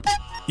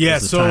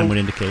as the time would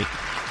indicate.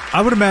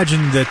 I would imagine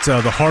that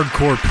the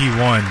hardcore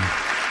P1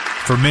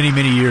 for many,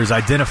 many years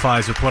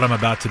identifies with what I'm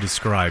about to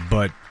describe.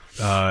 But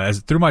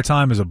through my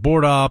time as a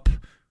board op,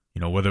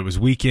 whether it was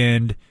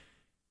weekend,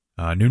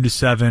 noon to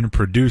 7,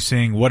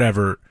 producing,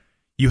 whatever,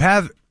 you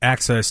have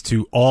access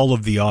to all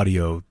of the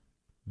audio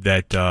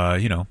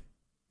that,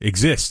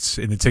 exists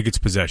in the ticket's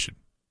possession.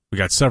 We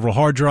got several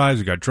hard drives,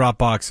 we got drop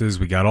boxes,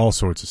 we got all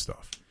sorts of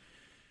stuff.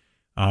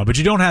 But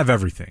you don't have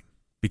everything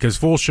because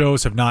full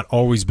shows have not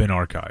always been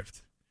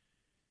archived.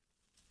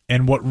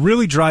 And what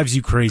really drives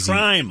you crazy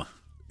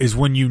is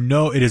when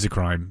it is a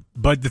crime.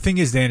 But the thing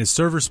is, Dan, is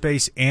server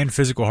space and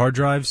physical hard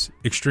drives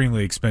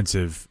extremely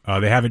expensive.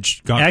 They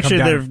haven't gone.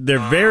 Actually, they're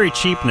very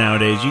cheap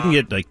nowadays. You can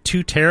get like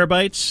 2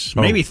 terabytes,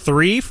 maybe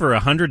 3 for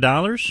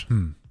 $100.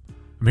 I'm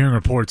hearing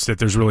reports that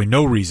there's really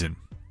no reason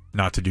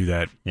not to do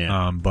that.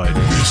 Yeah. But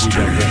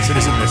it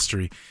is a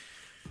mystery.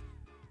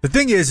 The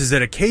thing is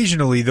that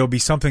occasionally there'll be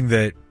something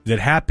that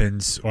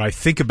happens, or I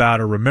think about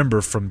or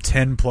remember from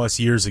 10 plus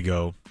years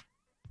ago.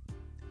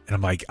 And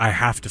I'm like, I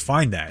have to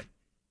find that.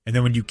 And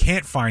then when you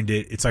can't find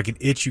it, it's like an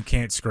itch you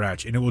can't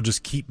scratch, and it will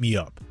just keep me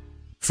up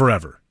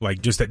forever.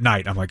 Like just at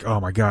night, I'm like, oh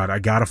my God, I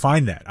got to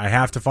find that. I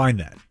have to find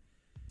that.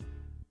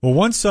 Well,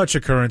 one such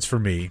occurrence for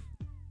me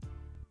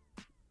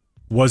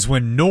was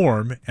when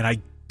Norm, and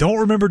I don't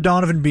remember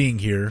Donovan being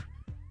here,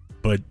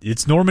 but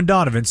it's Norm and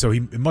Donovan, so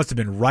it must have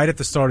been right at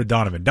the start of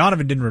Donovan.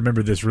 Donovan didn't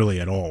remember this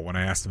really at all when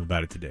I asked him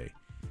about it today.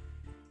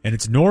 And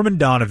it's Norm and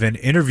Donovan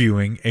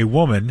interviewing a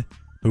woman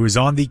who is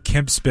on the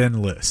Kemp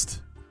Spin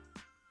list.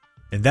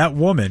 And that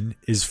woman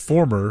is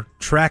former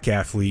track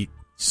athlete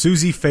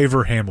Suzy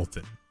Favor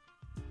Hamilton.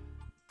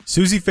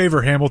 Suzy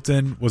Favor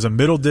Hamilton was a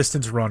middle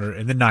distance runner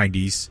in the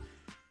 90s.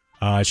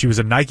 She was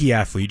a Nike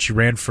athlete. She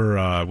ran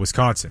for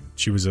Wisconsin.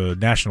 She was a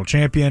national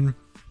champion.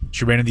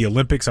 She ran in the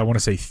Olympics, I want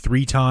to say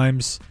 3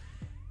 times.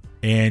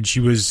 And she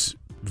was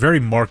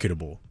very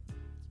marketable.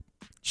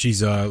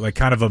 She's like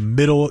kind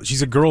of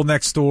she's a girl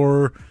next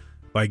door,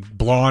 like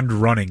blonde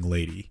running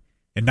lady.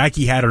 And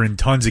Nike had her in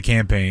tons of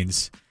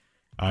campaigns.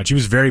 She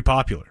was very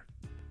popular.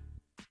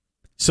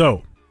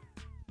 So,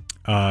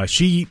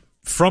 she,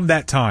 from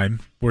that time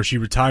where she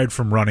retired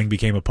from running,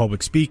 became a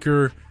public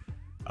speaker,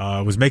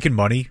 was making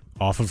money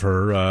off of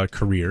her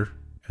career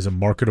as a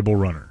marketable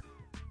runner.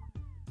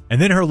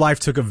 And then her life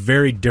took a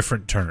very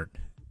different turn.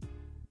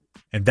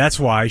 And that's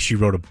why she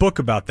wrote a book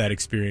about that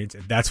experience,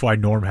 and that's why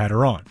Norm had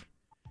her on.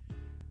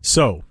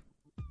 So,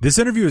 this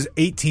interview is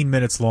 18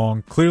 minutes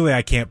long. Clearly,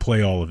 I can't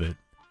play all of it.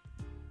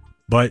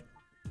 But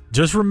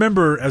just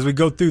remember, as we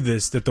go through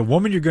this, that the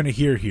woman you're going to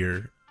hear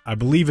here, I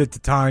believe at the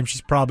time,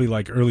 she's probably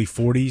like early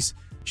 40s.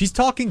 She's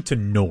talking to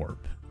Norm.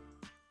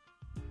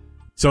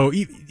 So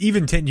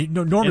even 10,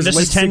 Norm is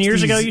late 10 60s,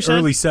 years ago, you said?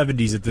 early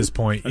 70s at this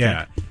point. Okay.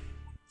 Yeah.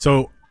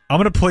 So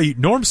I'm going to play.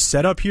 Norm's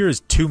setup here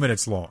is 2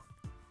 minutes long.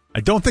 I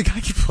don't think I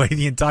can play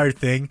the entire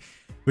thing,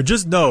 but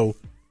just know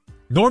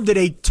Norm did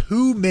a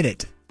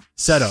 2-minute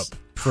setup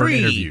for an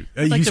interview.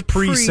 He's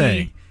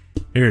pre-saying.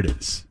 Here it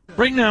is.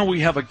 Right now we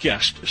have a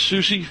guest,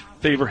 Suzy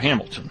Favor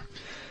Hamilton.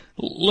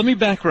 Let me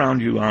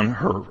background you on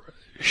her.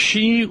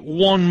 She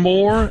won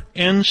more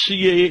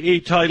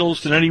NCAA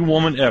titles than any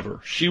woman ever.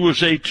 She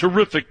was a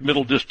terrific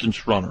middle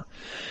distance runner.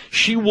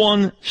 She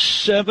won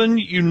 7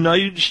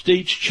 United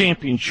States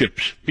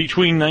championships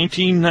between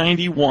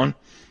 1991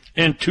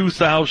 and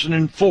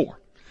 2004.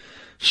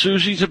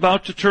 Suzy's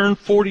about to turn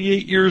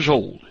 48 years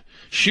old.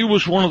 She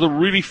was one of the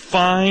really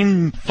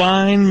fine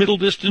middle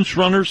distance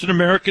runners in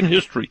American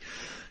history,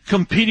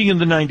 competing in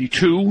the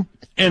 92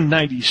 and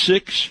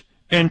 96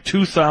 and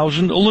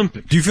 2000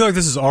 Olympics. Do you feel like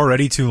this is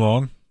already too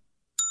long?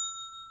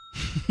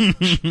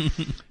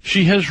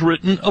 She has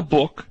written a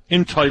book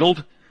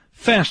entitled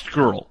Fast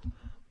Girl,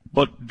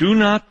 but do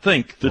not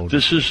think that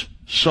this is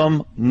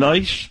some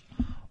nice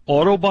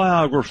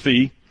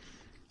autobiography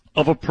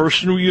of a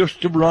person who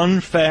used to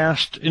run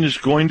fast and is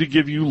going to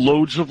give you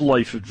loads of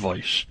life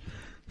advice.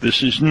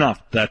 This is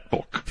not that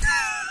book.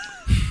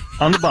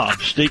 On the Bob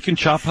Steak and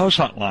Chop House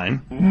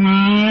hotline,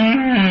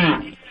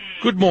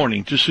 good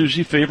morning to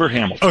Suzy Favor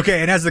Hamilton.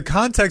 Okay, and as the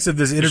context of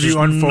this interview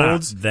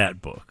unfolds, not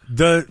that book.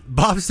 The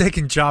Bob Steak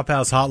and Chop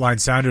House hotline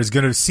sounder is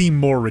going to seem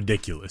more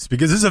ridiculous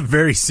because this is a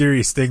very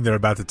serious thing they're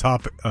about to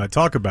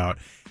talk about.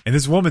 And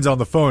this woman's on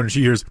the phone and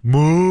she hears,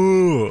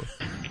 moo.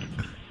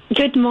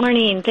 Good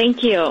morning.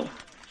 Thank you.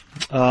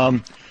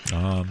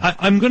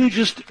 I'm going to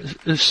just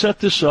set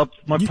this up.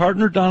 My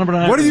partner Donovan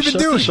and I are going to set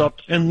this up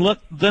and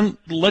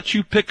let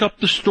you pick up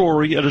the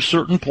story at a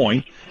certain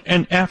point,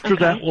 and after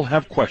that we'll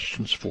have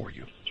questions for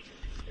you.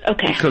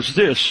 Okay. Because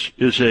this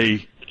is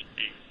a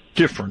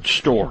different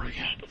story.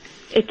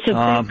 It's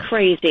a bit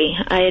crazy,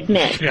 I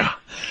admit.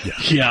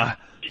 Yeah.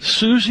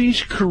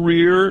 Suzy's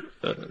career,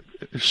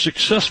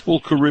 successful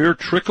career,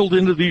 trickled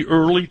into the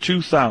early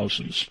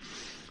 2000s.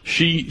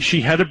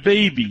 She had a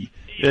baby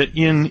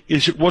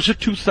was it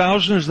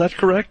 2000? Is that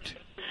correct?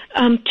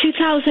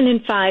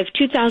 2005.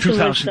 2000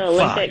 was the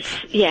Olympics.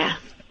 Yeah.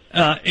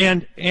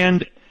 And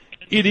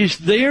it is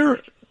there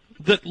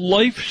that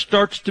life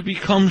starts to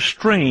become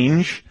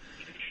strange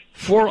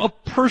for a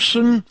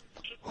person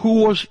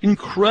who was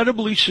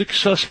incredibly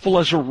successful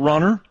as a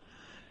runner,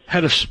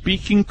 had a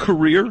speaking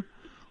career,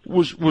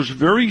 was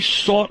very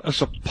sought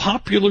as a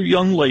popular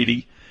young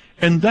lady,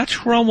 and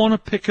that's where I want to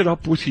pick it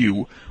up with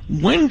you.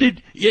 When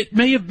did, it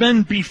may have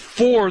been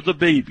before the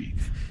baby,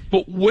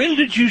 but when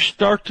did you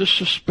start to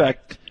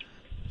suspect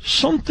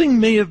something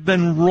may have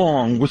been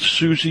wrong with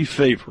Suzy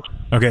Favor?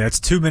 Okay, that's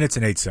 2 minutes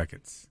and 8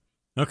 seconds.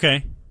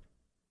 Okay.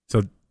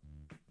 So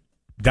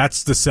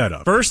that's the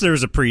setup. First there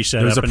was a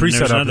pre-setup. There's a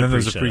pre-setup, and then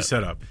there's a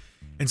pre-setup. pre-setup.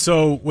 And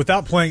so,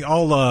 without playing,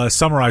 I'll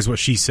summarize what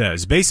she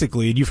says.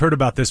 Basically, and you've heard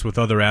about this with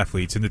other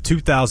athletes, in the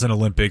 2000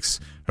 Olympics,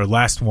 her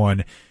last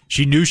one,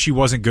 she knew she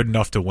wasn't good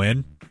enough to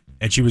win,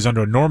 and she was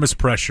under enormous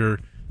pressure.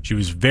 She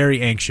was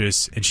very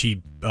anxious, and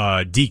she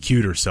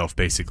DQ'd herself,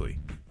 basically.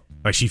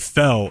 Like, she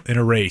fell in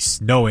a race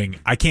knowing,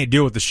 I can't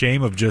deal with the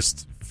shame of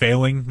just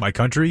failing my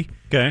country.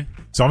 Okay.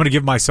 So I'm going to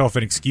give myself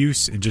an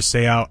excuse and just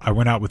say I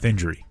went out with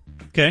injury.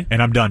 Okay.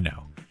 And I'm done now.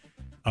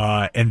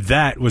 And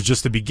that was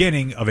just the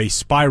beginning of a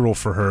spiral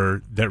for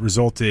her that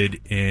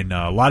resulted in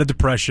a lot of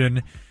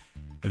depression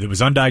that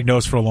was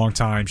undiagnosed for a long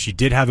time. She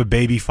did have a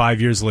baby 5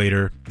 years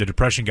later. The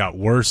depression got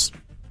worse.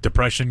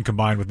 Depression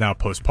combined with now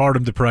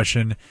postpartum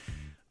depression.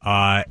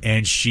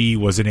 And she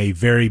was in a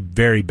very,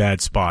 very bad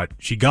spot.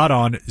 She got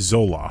on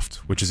Zoloft,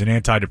 which is an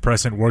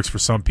antidepressant, works for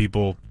some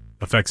people,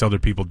 affects other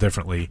people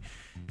differently.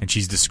 And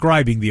she's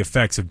describing the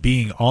effects of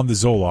being on the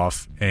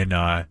Zoloft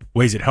and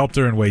ways it helped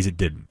her and ways it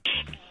didn't.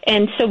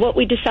 And so what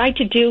we decide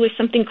to do is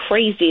something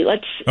crazy.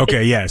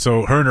 Okay, yeah.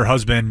 So her and her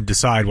husband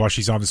decide while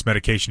she's on this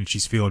medication and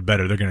she's feeling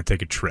better, they're going to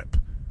take a trip.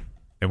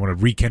 They want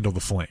to rekindle the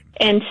flame.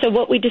 And so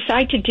what we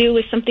decide to do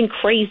is something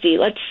crazy.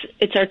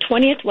 It's our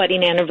 20th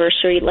wedding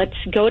anniversary. Let's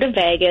go to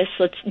Vegas.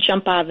 Let's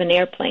jump out of an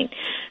airplane.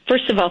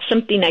 First of all,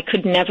 something I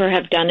could never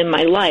have done in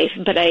my life,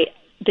 but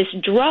this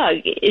drug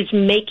is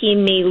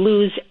making me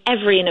lose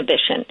every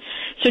inhibition.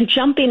 So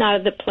jumping out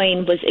of the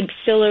plane was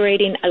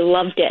exhilarating. I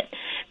loved it.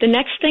 The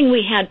next thing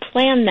we had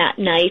planned that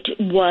night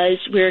was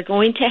we were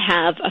going to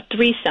have a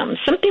threesome,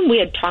 something we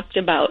had talked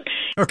about.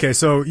 Okay,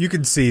 so you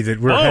can see that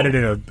we're headed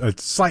in a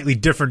slightly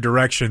different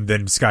direction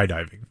than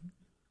skydiving.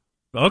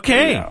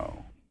 Okay.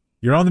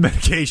 You're on the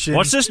medication.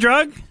 What's this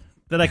drug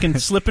that I can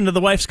slip into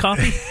the wife's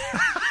coffee?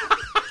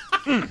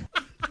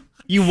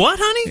 You what,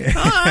 honey?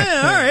 All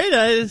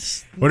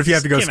right. What if you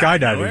have to go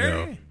skydiving,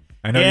 though?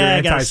 I know you're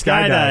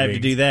anti-skydiving. To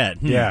do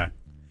that. Yeah.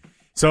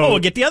 So we'll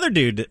get the other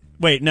dude.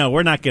 Wait, no,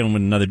 we're not going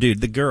with another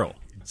dude. The girl.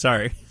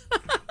 Sorry.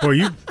 Well,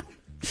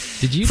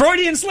 did you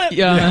Freudian slip?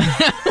 Now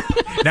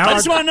I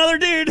just want another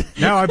dude.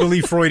 Now I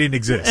believe Freudian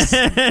exists.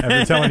 I've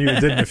been telling you it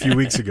didn't a few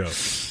weeks ago.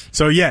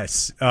 So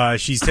yes,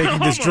 she's taking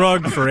this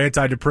drug for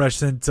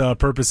antidepressant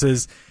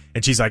purposes,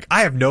 and she's like,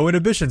 I have no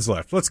inhibitions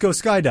left. Let's go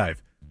skydive.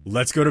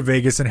 Let's go to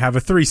Vegas and have a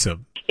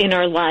threesome. In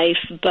our life,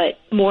 but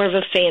more of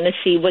a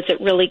fantasy. Was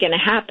it really going to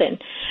happen?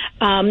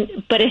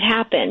 But it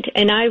happened,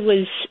 and I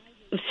was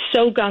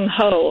so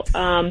gung-ho.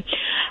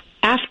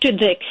 After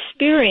the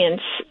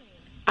experience,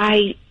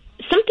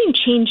 something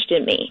changed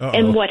in me. Uh-oh.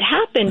 And what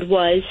happened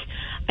was,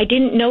 I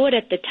didn't know it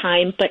at the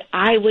time, but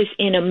I was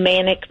in a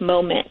manic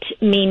moment,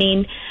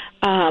 meaning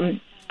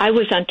I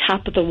was on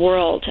top of the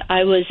world.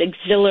 I was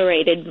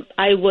exhilarated.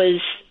 I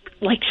was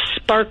like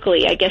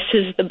sparkly, I guess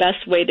is the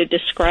best way to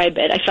describe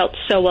it. I felt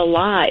so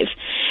alive.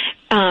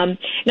 Now,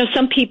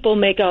 some people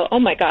may go, oh,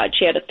 my God,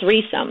 she had a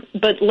threesome.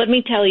 But let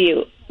me tell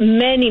you,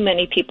 many,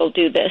 many people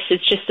do this.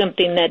 It's just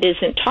something that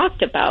isn't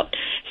talked about.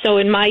 So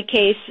in my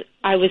case,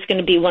 I was going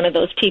to be one of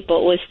those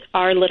people. It was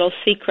our little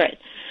secret.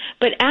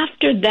 But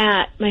after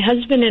that, my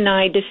husband and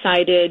I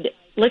decided,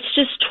 let's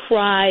just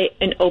try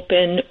an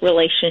open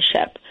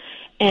relationship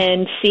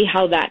and see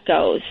how that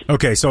goes.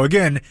 Okay, so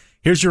again,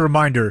 here's your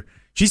reminder.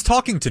 She's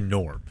talking to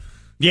Norm.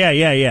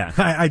 Yeah.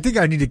 I think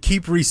I need to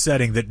keep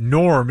resetting that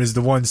Norm is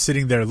the one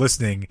sitting there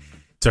listening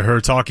to her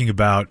talking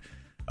about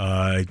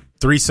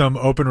threesome,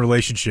 open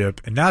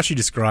relationship, and now she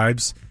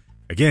describes,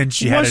 again,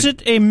 Was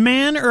it a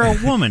man or a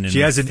woman in she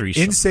has an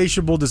threesome?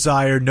 insatiable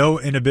desire, no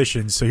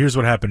inhibitions, so here's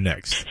what happened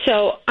next.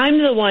 So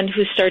I'm the one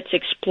who starts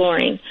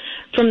exploring.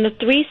 From the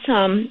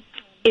threesome,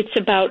 it's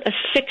about a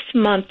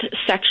 6-month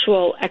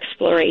sexual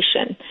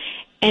exploration.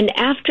 And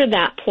after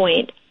that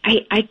point,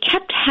 I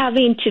kept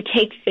having to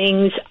take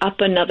things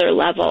up another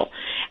level.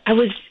 I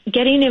was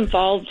getting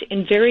involved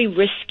in very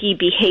risky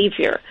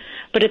behavior.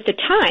 But at the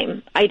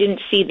time, I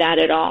didn't see that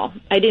at all.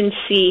 I didn't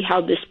see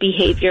how this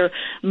behavior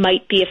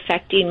might be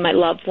affecting my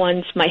loved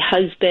ones, my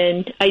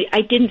husband.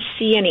 I didn't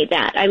see any of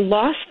that. I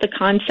lost the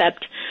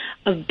concept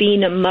of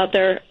being a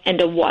mother and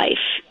a wife.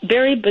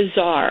 Very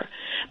bizarre.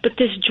 But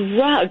this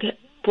drug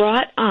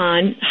brought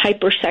on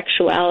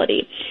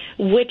hypersexuality,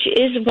 which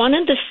is one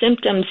of the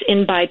symptoms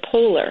in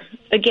bipolar.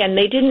 Again,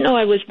 they didn't know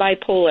I was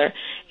bipolar.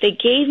 They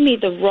gave me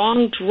the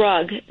wrong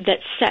drug that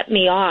set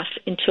me off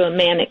into a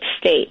manic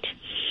state.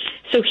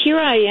 So here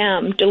I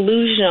am,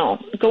 delusional,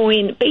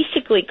 going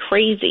basically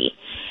crazy.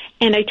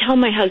 And I tell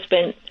my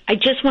husband, I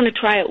just want to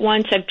try it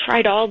once. I've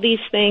tried all these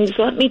things.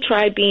 Let me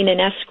try being an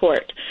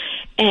escort.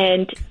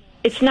 And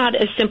it's not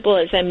as simple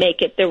as I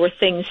make it. There were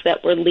things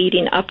that were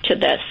leading up to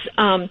this.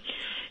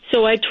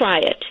 So I try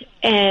it,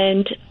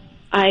 and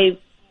I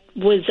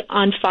was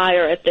on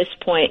fire at this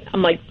point.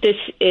 I'm like, this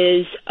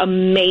is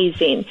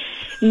amazing.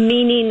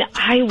 Meaning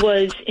I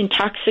was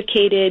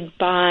intoxicated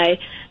by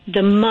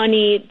the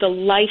money, the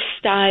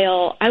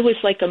lifestyle. I was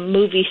like a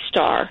movie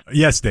star.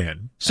 Yes,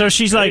 Dan. So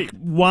she's like,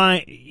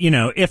 why,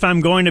 if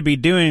I'm going to be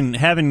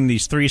having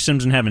these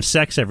threesomes and having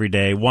sex every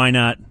day, why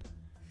not?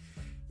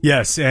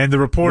 Yes, and the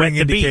reporting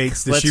Wet the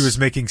indicates beak. that she was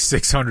making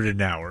 $600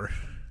 an hour.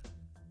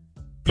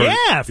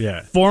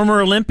 Yeah,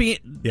 former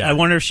Olympian. Yeah. I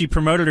wonder if she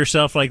promoted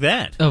herself like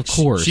that. Of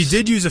course. She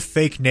did use a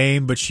fake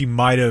name, but she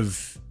might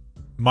have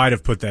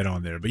put that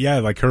on there. But yeah,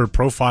 like her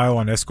profile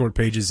on escort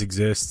pages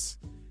exists.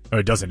 Or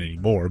it doesn't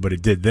anymore, but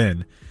it did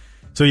then.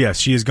 So yes,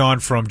 she has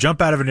gone from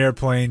jump out of an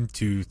airplane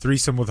to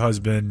threesome with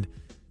husband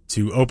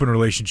to open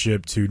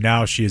relationship to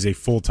now she is a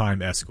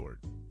full-time escort.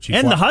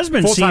 The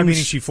husband full-time seems...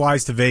 meaning she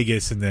flies to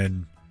Vegas and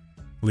then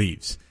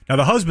leaves. Now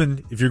the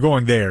husband, if you're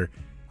going there,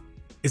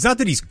 it's not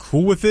that he's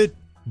cool with it,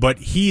 but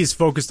he is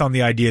focused on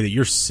the idea that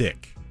you're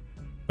sick.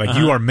 Like,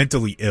 you are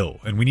mentally ill,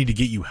 and we need to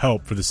get you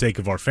help for the sake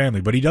of our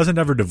family. But he doesn't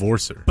ever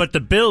divorce her. But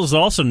the bills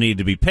also need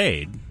to be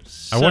paid.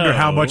 I wonder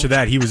how much of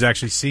that he was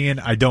actually seeing.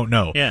 I don't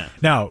know. Yeah.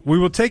 Now, we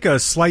will take a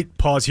slight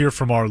pause here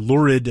from our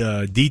lurid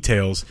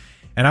details,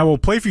 and I will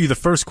play for you the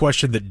first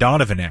question that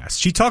Donovan asked.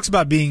 She talks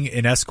about being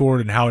an escort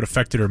and how it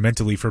affected her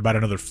mentally for about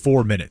another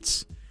 4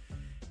 minutes.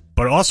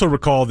 But also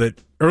recall that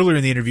earlier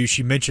in the interview,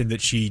 she mentioned that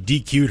she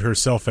DQ'd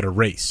herself at a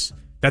race.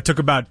 That took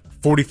about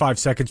 45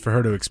 seconds for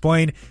her to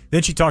explain.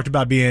 Then she talked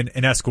about being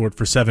an escort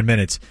for 7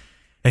 minutes.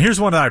 And here's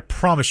one that I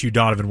promise you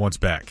Donovan wants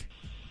back.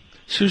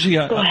 Suzy,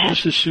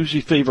 this is Suzy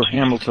Favor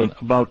Hamilton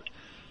about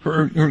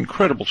her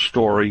incredible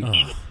story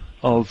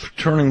of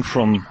turning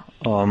from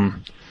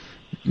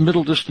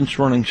middle distance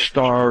running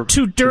star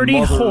to dirty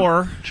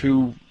whore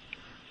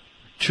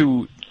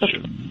to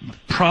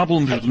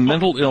problems with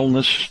mental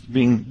illness,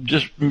 being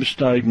just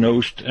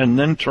misdiagnosed, and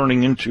then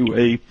turning into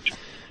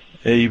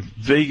a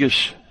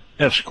Vegas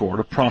escort,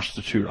 a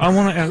prostitute. I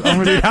want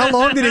to. Dude, how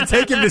long did it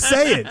take him to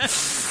say it?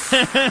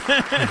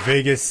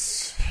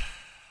 Vegas.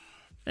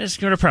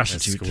 Escort, a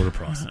prostitute. Escort, a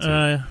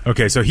prostitute.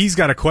 Okay, so he's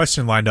got a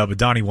question lined up, but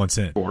Donnie wants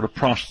in. Or a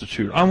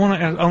prostitute. I want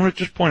to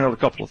just point out a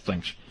couple of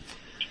things.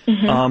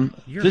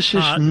 Mm-hmm. This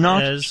is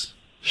not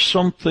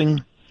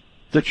something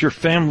that your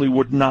family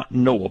would not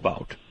know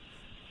about.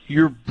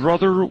 Your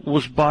brother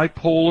was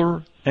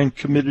bipolar and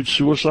committed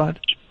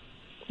suicide?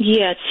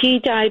 Yes, he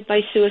died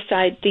by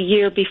suicide the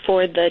year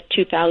before the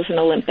 2000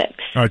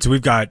 Olympics. All right,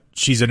 so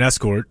she's an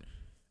escort.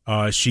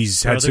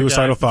 She's had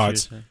suicidal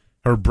thoughts.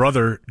 Her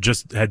brother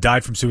just had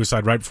died from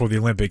suicide right before the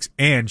Olympics,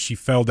 and she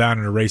fell down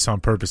in a race on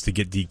purpose to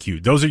get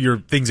DQ'd. Those are your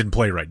things in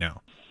play right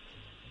now.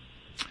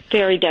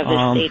 Very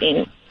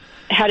devastating.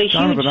 Had a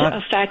huge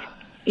effect,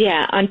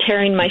 on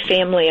tearing my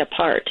family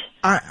apart.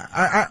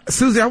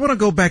 Suzy, I want to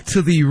go back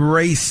to the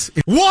race.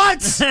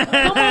 What? Come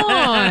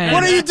on.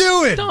 What are you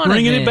doing? Donovan.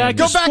 Bringing it back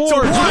to sports.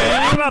 Back to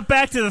what? How about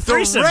back to the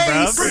threesome,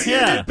 bro? Bringing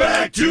it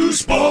back to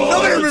sports.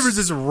 Nobody remembers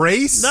this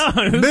race. No,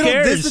 who Middle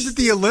cares? distance at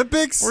the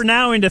Olympics? We're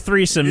now into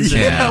threesomes.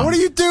 Yeah, what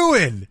are you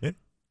doing?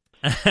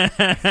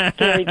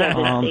 Very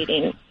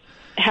devastating.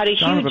 Had a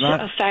huge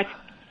effect,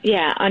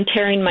 on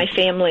tearing my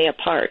family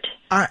apart.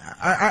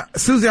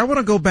 Suzy, I want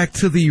to go back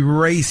to the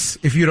race,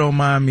 if you don't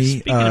mind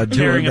me,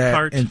 during that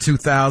apart. in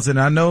 2000.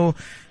 I know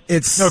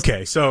it's...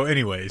 Okay, so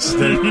anyways,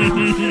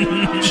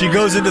 she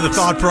goes into the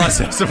thought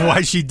process of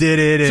why she did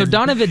it. And, So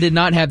Donovan did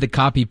not have the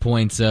copy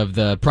points of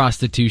the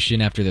prostitution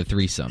after the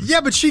threesome.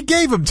 yeah, but she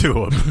gave them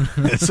to him.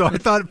 So I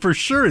thought for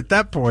sure at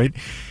that point.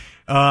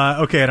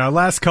 Okay, and our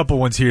last couple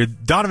ones here,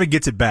 Donovan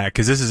gets it back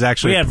because this is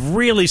actually... We have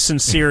really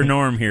sincere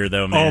Norm here,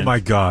 though, man. Oh,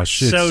 my gosh.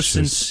 So It's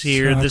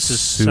sincere. This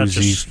is such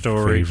a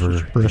story.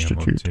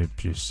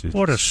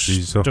 What a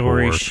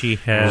story she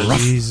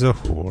has. She's a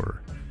whore.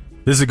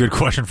 This is a good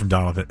question from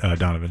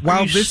Donovan.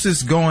 While this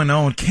is going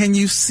on, can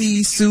you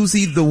see,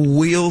 Suzy, the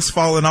wheels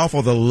falling off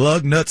or the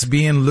lug nuts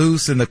being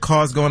loose and the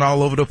cars going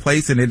all over the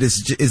place? And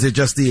is it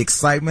just the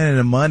excitement and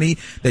the money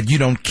that you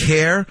don't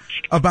care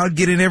about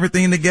getting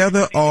everything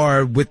together?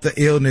 Or with the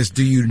illness,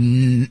 do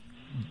you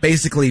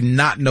basically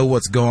not know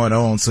what's going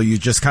on, so you're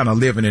just kind of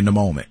living in the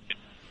moment?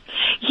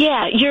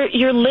 Yeah,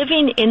 you're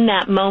living in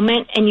that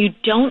moment, and you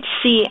don't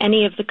see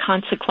any of the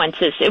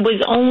consequences. It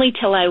was only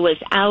till I was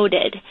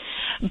outed.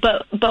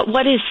 But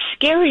what is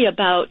scary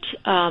about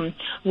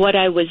what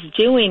I was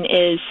doing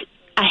is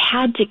I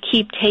had to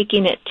keep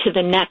taking it to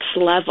the next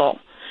level.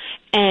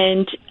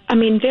 And, I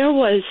mean, there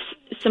was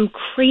some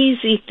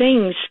crazy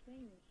things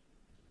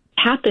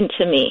happened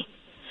to me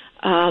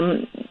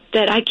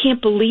that I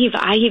can't believe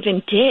I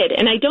even did.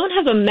 And I don't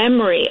have a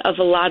memory of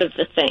a lot of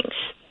the things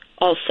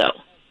also.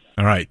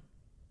 All right.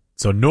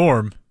 So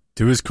Norm,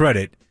 to his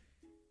credit,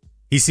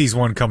 he sees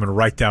one coming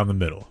right down the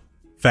middle.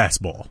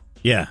 Fastball.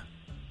 Yeah.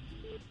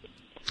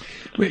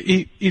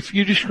 If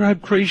you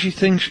describe crazy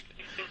things,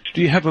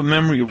 do you have a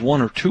memory of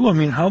one or two? I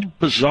mean, how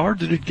bizarre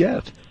did it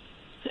get?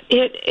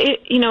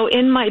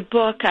 In my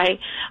book, I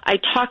I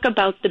talk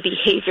about the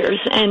behaviors,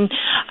 and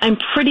I'm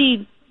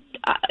pretty,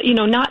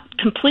 not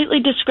completely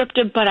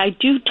descriptive, but I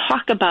do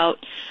talk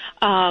about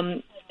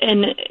an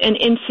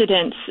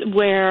incident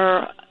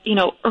where,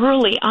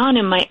 early on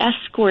in my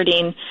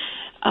escorting,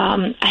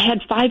 I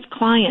had 5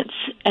 clients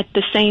at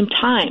the same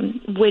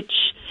time, which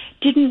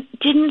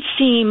didn't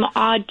seem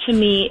odd to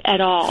me at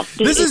all.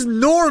 This is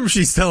Norm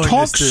she's telling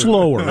Talk this to.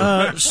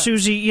 slower.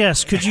 Suzy,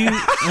 yes, could you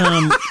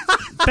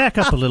back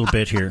up a little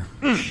bit here?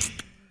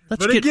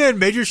 Again,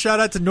 major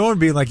shout out to Norm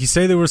being like, you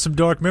say there were some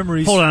dark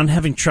memories. Hold on, I'm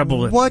having trouble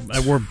with What? I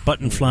wore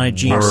button-fly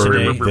jeans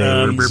today.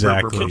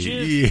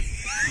 Exactly.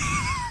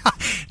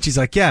 She's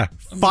like,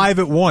 5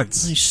 at once.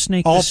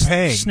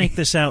 Snake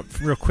this out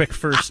real quick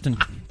first. And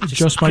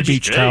just my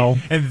beach towel.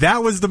 And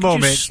that was the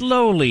moment.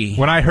 Slowly.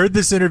 When I heard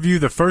this interview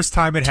the first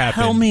time it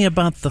happened. Tell me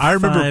about the 5. I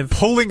remember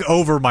pulling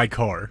over my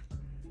car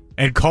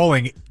and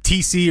calling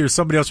TC or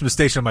somebody else from the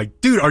station. I'm like,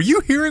 dude, are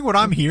you hearing what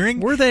I'm hearing?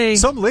 Were they?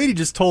 Some lady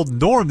just told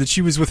Norm that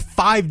she was with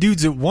 5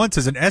 dudes at once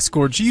as an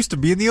escort. She used to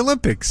be in the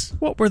Olympics.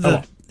 What were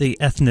the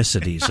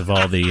ethnicities of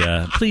all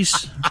the...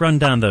 please run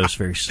down those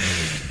very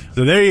slowly.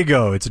 So there you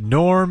go. It's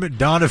Norm,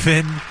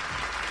 Donovan,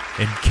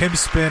 and Kim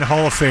Spin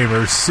Hall of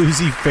Famer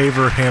Suzy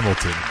Favor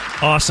Hamilton.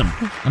 Awesome.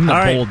 I'm going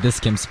All to hold this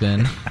Kim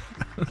Spin.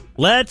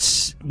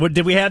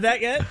 Did we have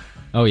that yet?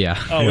 Oh,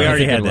 yeah. Oh, we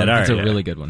already had that. All right. That's a really good one.